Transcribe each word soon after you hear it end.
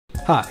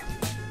Hi,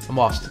 I'm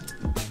Austin.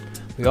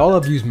 We all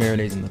have used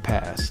marinades in the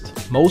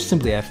past. Most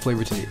simply add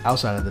flavor to the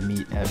outside of the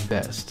meat at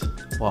best,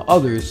 while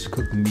others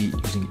cook the meat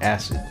using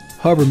acid.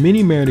 However,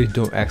 many marinades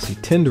don't actually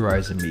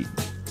tenderize the meat.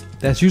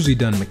 That's usually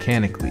done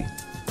mechanically.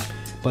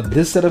 But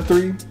this set of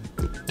three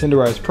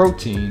tenderize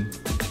protein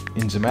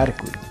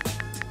enzymatically.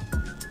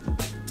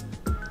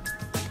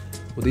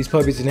 With these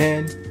puppies in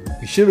hand,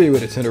 we should be able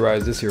to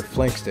tenderize this here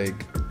flank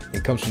steak.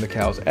 It comes from the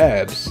cow's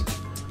abs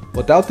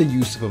without the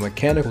use of a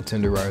mechanical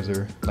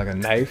tenderizer like a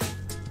knife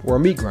or a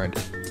meat grinder.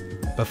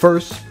 But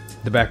first,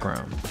 the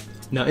background.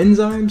 Now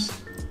enzymes,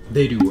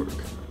 they do work.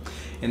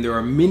 And there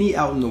are many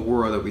out in the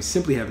world that we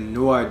simply have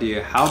no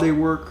idea how they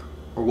work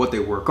or what they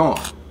work on.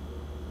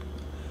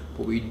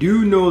 But we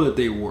do know that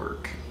they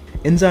work.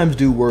 Enzymes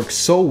do work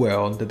so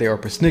well that they are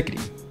persnickety.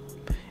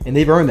 And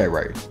they've earned that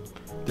right.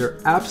 They're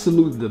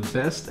absolutely the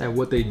best at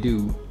what they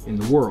do in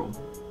the world.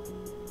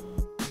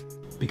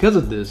 Because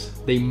of this,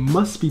 they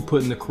must be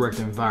put in the correct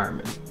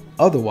environment.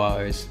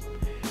 Otherwise,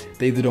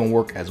 they either don't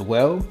work as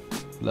well,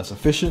 less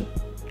efficient,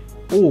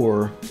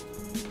 or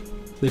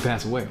they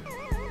pass away.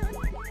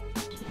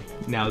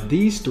 Now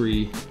these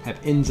three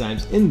have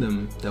enzymes in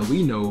them that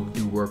we know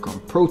do work on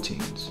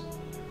proteins.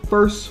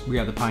 First, we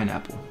have the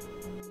pineapple.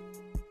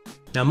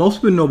 Now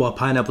most people know about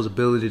pineapple's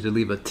ability to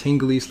leave a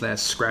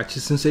tingly/scratchy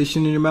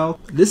sensation in your mouth.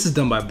 This is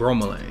done by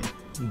bromelain,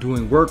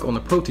 doing work on the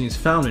proteins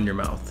found in your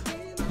mouth.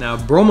 Now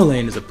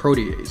bromelain is a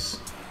protease.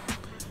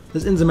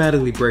 Let's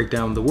enzymatically break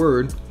down the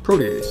word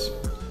protease.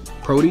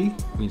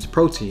 Prote means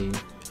protein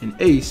and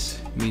ase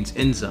means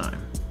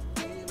enzyme.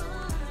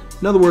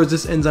 In other words,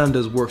 this enzyme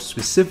does work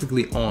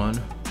specifically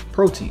on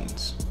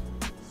proteins.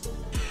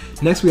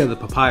 Next we have the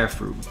papaya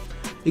fruit.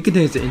 It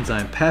contains the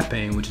enzyme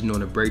papain, which is known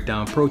to break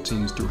down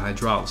proteins through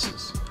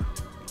hydrolysis.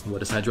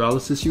 What is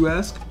hydrolysis, you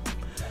ask?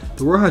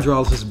 The word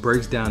hydrolysis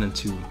breaks down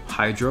into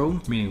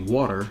hydro, meaning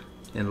water,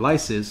 and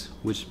lysis,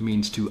 which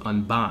means to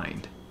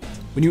unbind.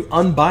 When you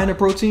unbind a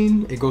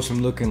protein, it goes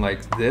from looking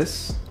like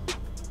this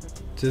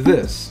to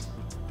this.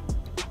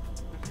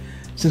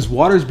 Since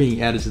water is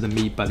being added to the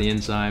meat by the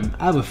enzyme,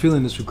 I have a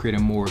feeling this will create a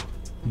more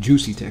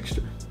juicy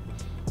texture.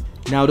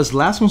 Now this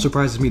last one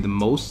surprises me the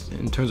most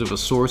in terms of a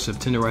source of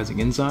tenderizing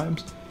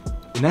enzymes,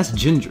 and that's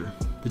ginger.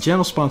 The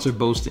channel sponsor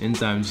boasts the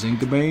enzyme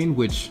zingibain,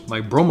 which,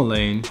 like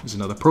bromelain, is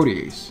another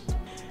protease.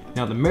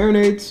 Now the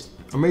marinades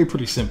are made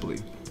pretty simply.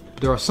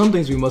 There are some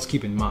things we must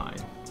keep in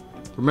mind.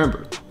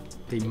 Remember,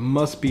 they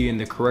must be in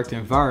the correct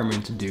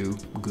environment to do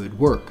good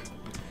work.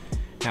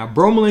 Now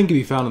bromelain can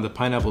be found in the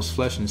pineapple's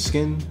flesh and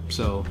skin,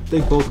 so they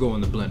both go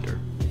in the blender.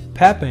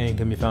 Papain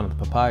can be found in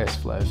the papaya's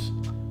flesh,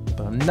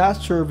 but I'm not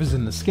sure if it's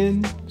in the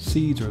skin,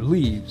 seeds, or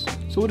leaves,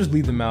 so we'll just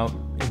leave them out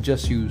and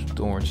just use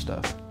the orange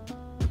stuff.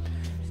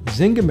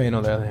 Zingibain,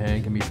 on the other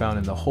hand, can be found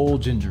in the whole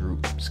ginger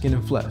root, skin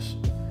and flesh.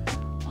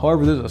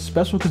 However, there's a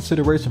special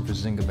consideration for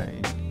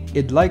zingibain.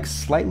 It likes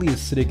slightly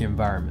acidic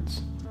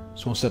environments,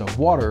 so instead of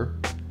water,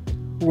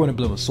 we're going to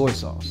blend with soy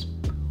sauce.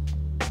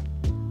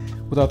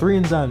 With our three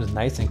enzymes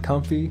nice and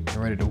comfy and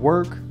ready to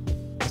work,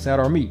 let's add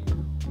our meat.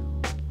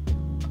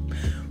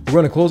 We're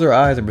going to close our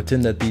eyes and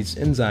pretend that these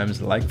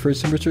enzymes like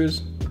fridge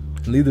temperatures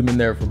and leave them in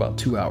there for about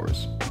 2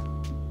 hours.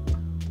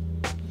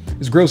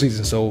 It's grill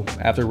season, so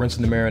after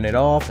rinsing the marinade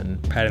off and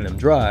patting them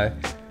dry,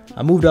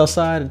 I moved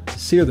outside to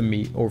sear the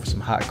meat over some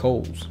hot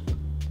coals.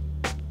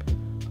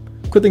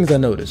 Quick things I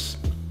noticed.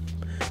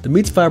 The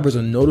meat's fibers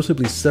are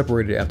noticeably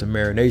separated after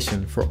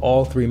marination for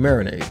all three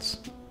marinades.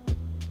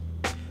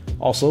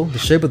 Also, the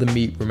shape of the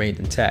meat remained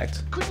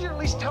intact.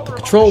 The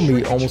control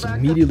meat almost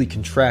immediately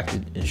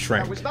contracted and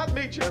shrank. That was not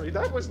me, Jerry.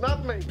 That was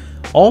not me.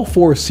 All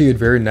four seared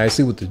very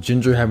nicely, with the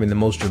ginger having the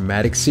most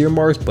dramatic sear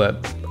marks, but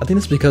I think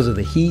it's because of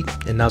the heat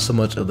and not so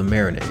much of the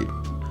marinade.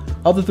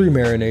 Of the three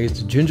marinades,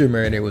 the ginger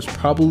marinade was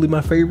probably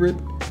my favorite,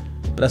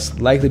 but that's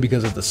likely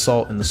because of the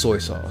salt and the soy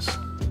sauce.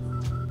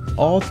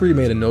 All three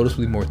made a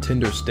noticeably more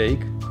tender steak,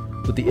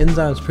 with the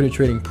enzymes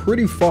penetrating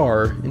pretty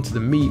far into the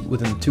meat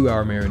within the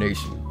 2-hour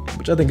marination,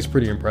 which I think is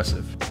pretty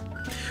impressive.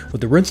 With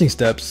the rinsing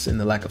steps and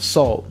the lack of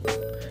salt,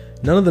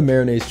 none of the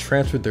marinades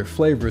transferred their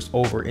flavors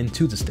over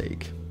into the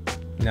steak.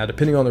 Now,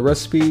 depending on the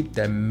recipe,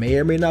 that may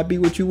or may not be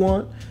what you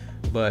want,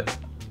 but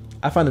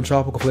I find the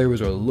tropical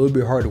flavors are a little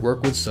bit hard to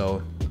work with,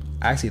 so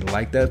I actually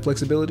like that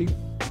flexibility.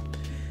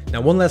 Now,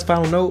 one last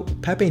final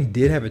note, papain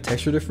did have a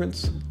texture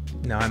difference.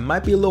 Now, I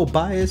might be a little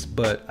biased,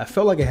 but I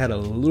felt like it had a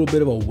little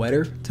bit of a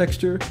wetter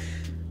texture.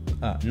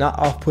 Not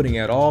off-putting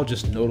at all,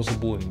 just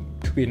noticeable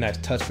and could be a nice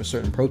touch for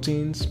certain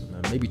proteins,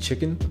 maybe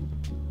chicken.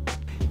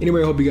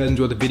 Anyway, I hope you guys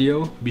enjoyed the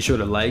video. Be sure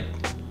to like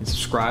and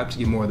subscribe to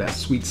get more of that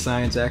sweet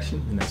science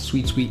action and that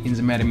sweet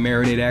enzymatic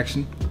marinade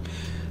action.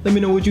 Let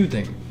me know what you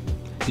think.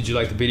 Did you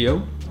like the video?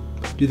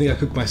 Do you think I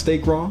cooked my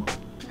steak wrong?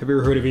 Have you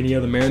ever heard of any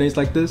other marinades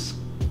like this?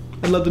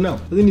 I'd love to know. I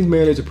think these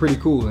marinades are pretty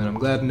cool, and I'm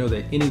glad to know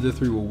that any of the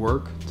three will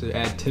work to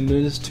add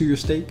tenderness to your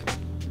steak.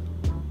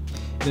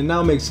 And it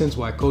now makes sense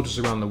why cultures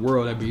around the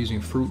world have been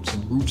using fruits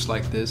and roots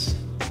like this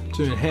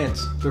to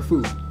enhance their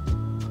food.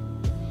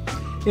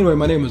 Anyway,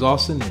 my name is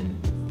Austin,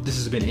 and this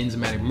has been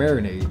Enzymatic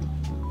Marinade.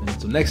 And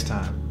until next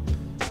time,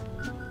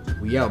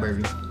 We out,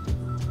 baby.